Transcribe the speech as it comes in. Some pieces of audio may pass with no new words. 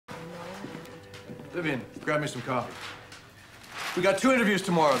Vivian, grab me some coffee. We got 2 interviews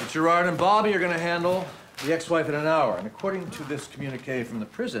tomorrow. The Gerard and Bobby are going to handle the ex-wife in an hour. And according to this communique from the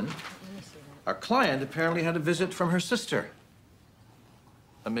prison, our client apparently had a visit from her sister,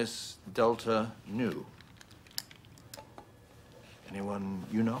 a Miss Delta New. Anyone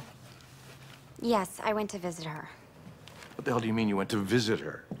you know? Yes, I went to visit her. What the hell do you mean you went to visit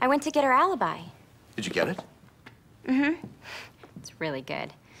her? I went to get her alibi. Did you get it? Mm-hmm. It's really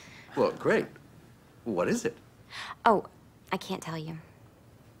good. Well, great. What is it? Oh, I can't tell you.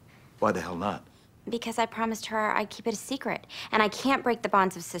 Why the hell not? Because I promised her I'd keep it a secret, and I can't break the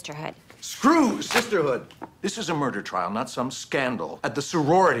bonds of sisterhood. Screw sisterhood! This is a murder trial, not some scandal. At the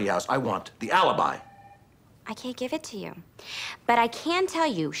sorority house, I want the alibi. I can't give it to you. But I can tell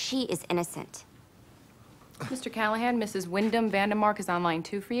you she is innocent. Mr. Callahan, Mrs. Wyndham Vandemark is on line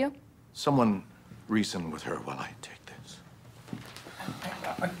 2 for you. Someone reason with her while I take this.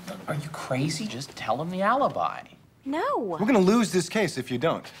 Are you crazy? Just tell him the alibi. No. We're gonna lose this case if you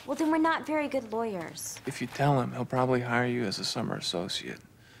don't. Well, then we're not very good lawyers. If you tell him, he'll probably hire you as a summer associate.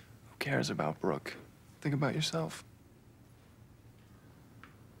 Who cares about Brooke? Think about yourself.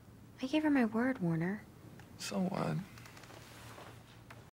 I gave her my word, Warner. So what?